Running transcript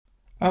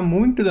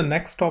Moving to the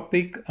next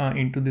topic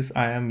into this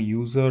IAM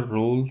user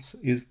roles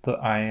is the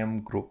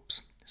IAM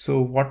groups. So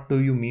what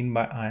do you mean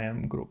by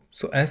IAM group?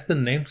 So as the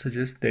name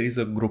suggests, there is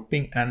a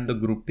grouping, and the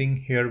grouping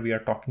here we are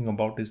talking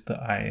about is the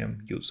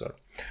IAM user.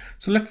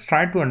 So let's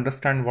try to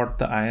understand what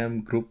the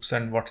IAM groups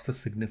and what's the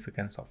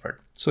significance of it.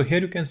 So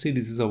here you can see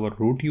this is our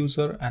root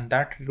user, and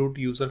that root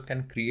user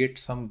can create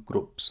some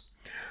groups.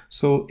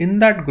 So in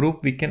that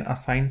group, we can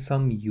assign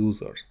some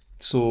users.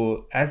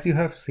 So as you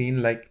have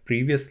seen, like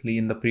previously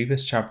in the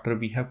previous chapter,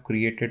 we have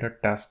created a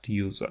test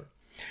user,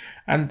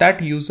 and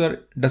that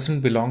user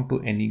doesn't belong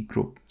to any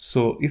group.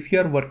 So if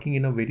you are working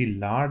in a very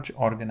large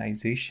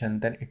organization,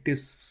 then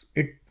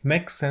it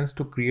makes sense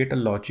to create a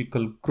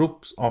logical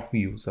groups of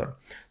user.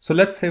 So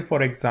let's say,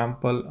 for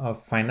example, a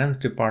finance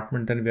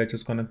department, then we are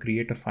just going to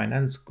create a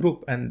finance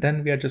group, and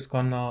then we are just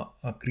going to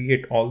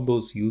create all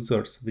those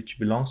users which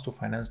belongs to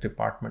finance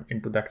department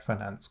into that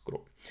finance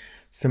group.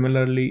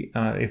 Similarly,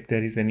 if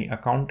there is any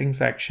accounting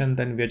section,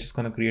 then we are just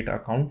going to create an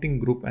accounting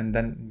group, and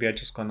then we are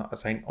just going to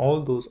assign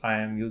all those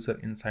IAM user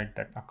inside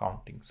that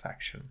accounting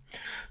section.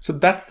 So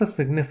that's the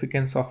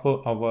significance of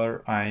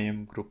our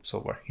IAM groups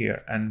over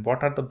here. And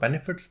what are the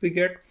benefits we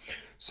get?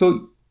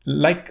 So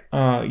like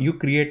you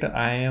create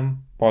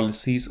IAM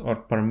policies or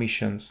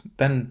permissions,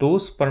 then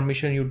those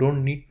permission you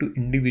don't need to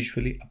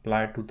individually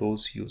apply to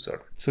those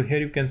users. So here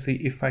you can see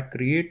if I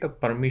create a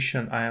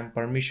permission, IAM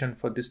permission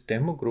for this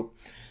demo group,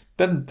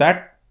 then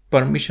that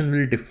permission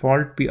will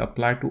default be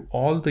applied to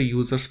all the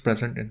users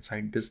present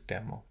inside this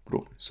demo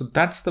group. So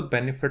that's the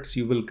benefits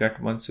you will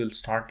get once you'll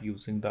start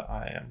using the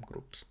IAM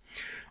groups.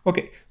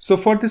 Okay, so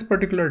for this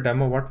particular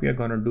demo, what we are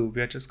going to do,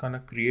 we are just going to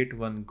create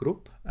one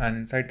group, and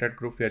inside that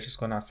group, we are just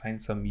going to assign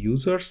some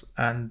users,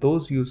 and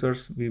those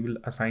users we will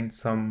assign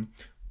some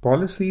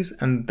policies,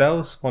 and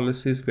those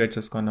policies we are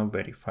just going to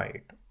verify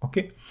it.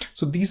 Okay,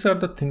 so these are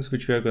the things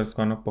which we are just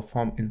going to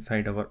perform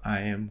inside our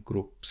IAM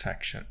group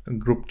section,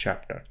 group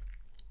chapter.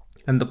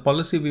 And the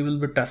policy we will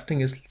be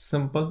testing is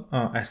simple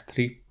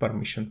S3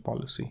 permission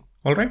policy.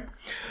 All right,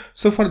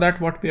 so for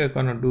that, what we are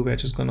going to do, we're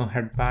just going to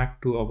head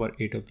back to our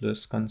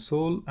AWS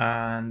console,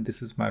 and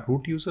this is my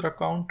root user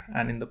account.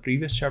 And in the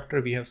previous chapter,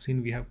 we have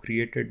seen we have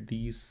created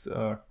these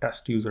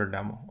test user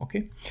demo.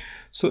 Okay,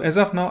 so as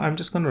of now, I'm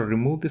just going to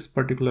remove this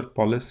particular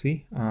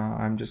policy.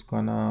 I'm just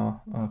going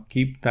to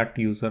keep that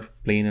user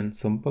plain and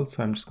simple.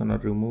 So I'm just going to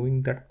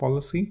removing that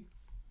policy,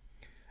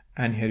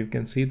 and here you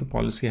can see the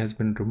policy has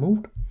been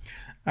removed.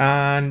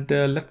 And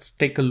let's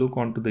take a look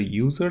onto the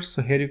users.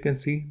 So here you can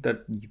see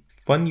that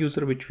one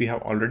user which we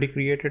have already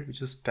created,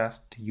 which is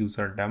test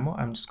user demo.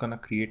 I'm just going to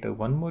create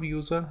one more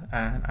user,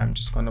 and I'm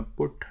just going to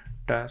put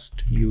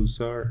test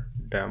user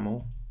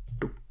demo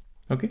 2.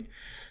 Okay,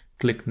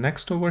 click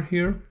next over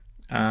here,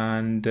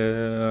 and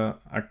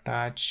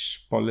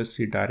attach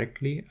policy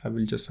directly. I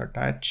will just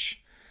attach.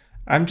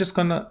 I'm just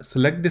going to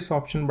select this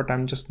option, but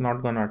I'm just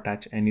not going to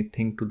attach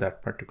anything to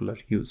that particular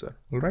user.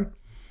 All right,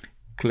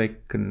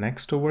 click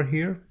next over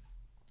here,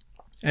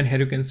 and here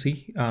you can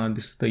see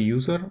this is the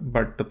user,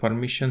 but the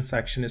permission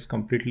section is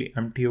completely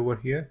empty over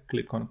here.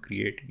 Click on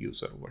create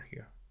user over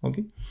here.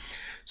 Okay,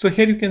 so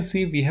here you can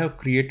see we have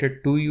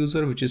created two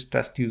users, which is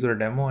test user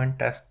demo and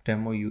test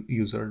demo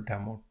user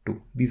demo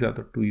 2. These are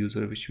the two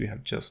users which we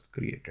have just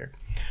created.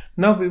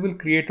 Now we will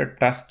create a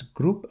test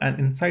group, and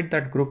inside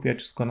that group we are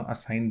just going to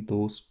assign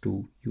those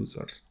two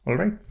users. All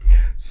right,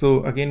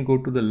 so again, go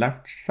to the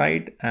left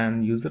side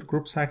and user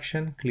group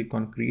section, click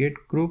on create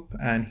group,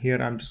 and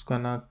here I'm just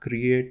gonna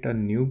create a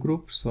new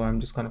group. So I'm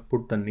just gonna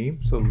put the name,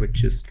 so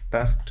which is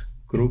test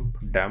group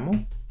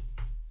demo.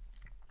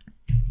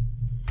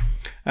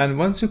 And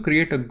once you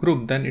create a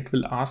group, then it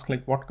will ask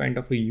like what kind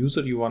of a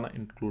user you want to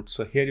include.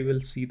 So here you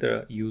will see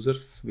the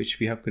users which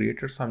we have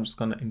created. So I'm just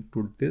going to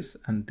include this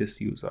and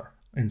this user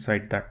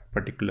inside that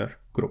particular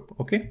group.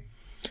 Okay,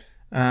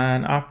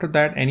 and after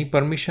that, any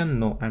permission?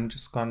 No, I'm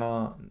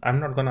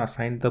not gonna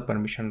assign the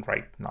permission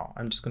right now.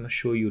 I'm just gonna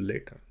show you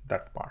later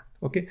that part.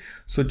 Okay,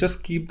 so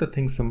just keep the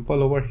thing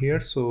simple over here.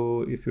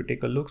 So if you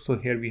take a look, so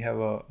here we have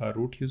a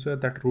root user.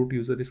 That root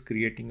user is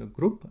creating a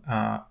group,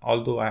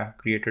 although I have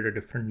created a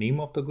different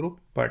name of the group,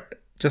 but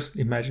just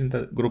imagine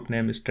the group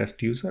name is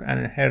test user,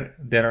 and here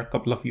there are a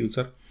couple of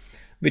users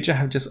which I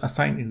have just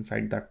assigned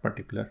inside that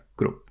particular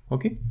group.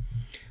 Okay,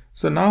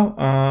 so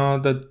now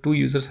the two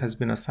users has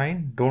been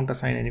assigned. Don't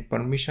assign any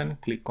permission.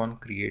 Click on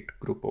create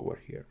group over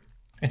here,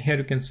 and here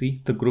you can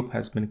see the group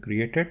has been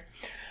created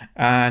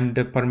and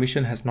the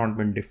permission has not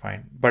been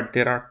defined, but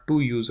there are two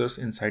users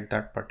inside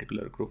that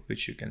particular group,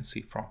 which you can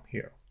see from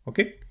here.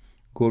 Okay,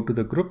 go to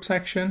the group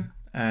section,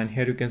 and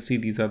here you can see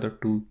these are the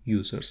two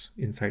users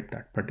inside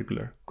that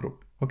particular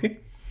group. Okay,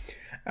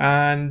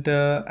 and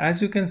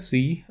as you can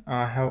see,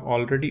 I have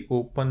already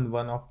opened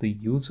one of the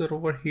user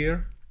over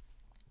here.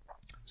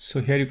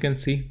 So here you can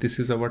see this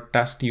is our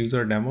test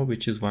user demo,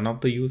 which is one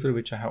of the user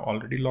which I have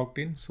already logged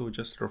in. So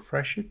just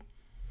refresh it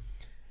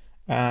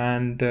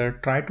and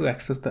try to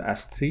access the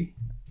S3.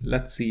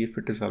 Let's see if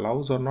it is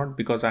allows or not,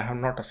 because I have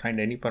not assigned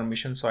any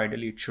permission. So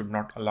ideally it should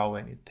not allow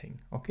anything.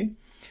 Okay,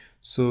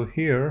 So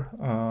here,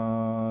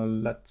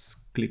 let's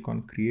click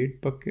on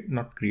create bucket,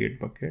 not create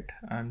bucket.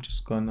 I'm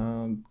just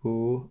gonna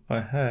go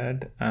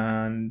ahead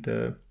and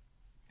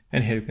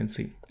here you can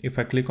see, if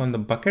I click on the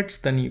buckets,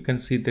 then you can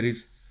see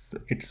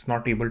it's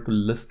not able to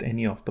list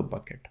any of the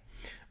bucket.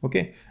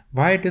 Okay,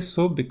 why it is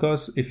so?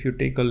 Because if you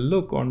take a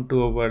look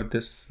onto our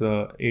this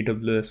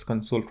AWS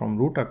console from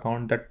root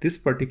account, that this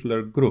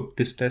particular group,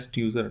 this test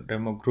user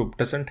demo group,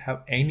 doesn't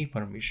have any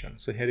permission.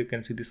 So here you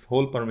can see this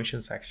whole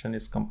permission section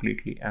is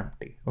completely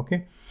empty.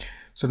 Okay,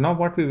 so now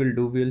what we will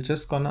do, we'll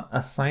just gonna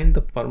assign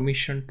the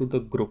permission to the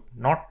group,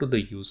 not to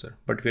the user,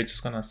 but we're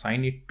just gonna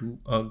assign it to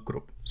a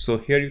group. So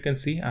here you can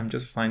see I'm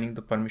just assigning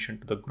the permission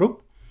to the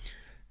group.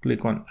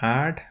 Click on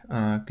add,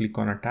 click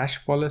on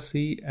attach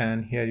policy,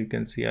 and here you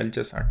can see I'll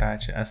just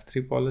attach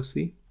S3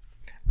 policy,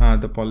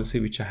 the policy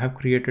which I have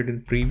created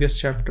in previous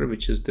chapter,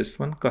 which is this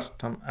one,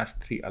 custom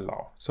S3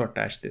 allow. So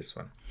attach this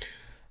one.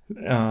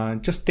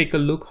 Just take a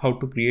look how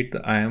to create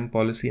the IAM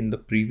policy in the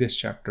previous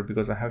chapter,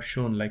 because I have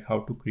shown like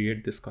how to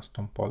create this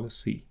custom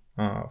policy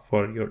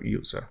for your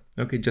user.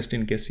 Okay, just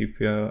in case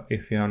if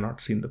you have not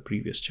seen the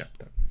previous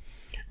chapter.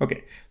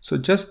 Okay, so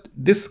just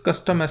this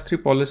custom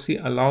S3 policy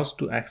allows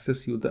to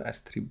access you the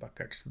S3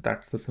 buckets.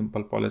 That's the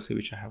simple policy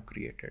which I have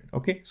created.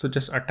 Okay, so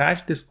just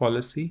attach this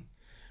policy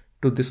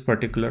to this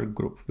particular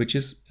group, which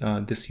is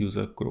this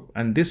user group.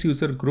 And this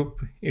user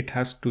group, it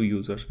has two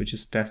users, which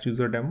is test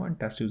user demo and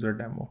test user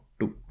demo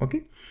 2.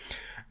 Okay,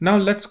 now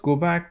let's go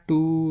back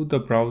to the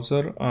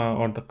browser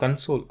or the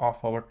console of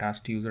our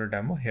test user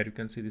demo. Here you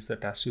can see this is a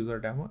test user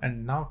demo,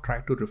 and now try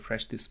to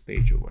refresh this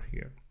page over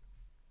here.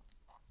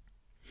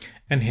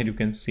 And here you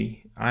can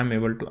see I'm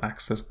able to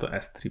access the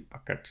S3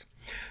 buckets.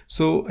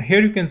 So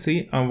here you can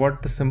see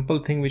what the simple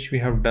thing which we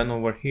have done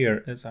over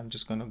here is, I'm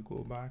just gonna go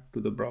back to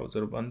the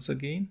browser once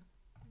again.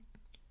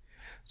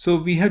 So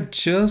we have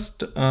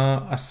just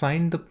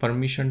assigned the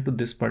permission to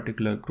this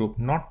particular group,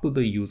 not to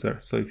the user.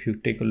 So if you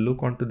take a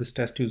look onto this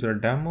test user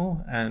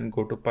demo and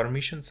go to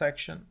permission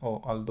section,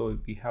 although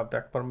we have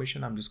that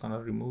permission, I'm just gonna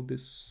remove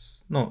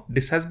this. No,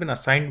 this has been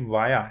assigned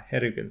via,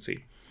 here you can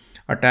see,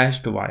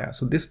 attached via.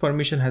 So this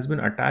permission has been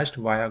attached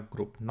via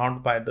group,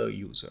 not by the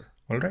user.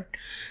 All right,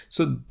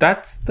 so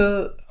that's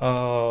the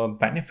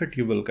benefit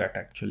you will get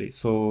actually.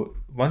 So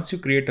once you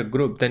create a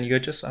group, then you're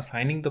just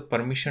assigning the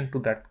permission to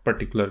that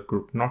particular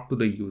group, not to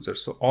the user.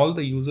 So all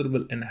the user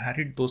will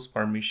inherit those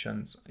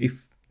permissions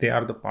if they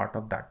are the part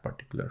of that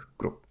particular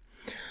group.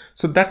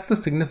 So that's the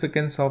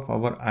significance of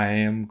our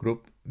IAM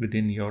group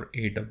within your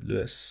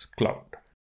AWS cloud.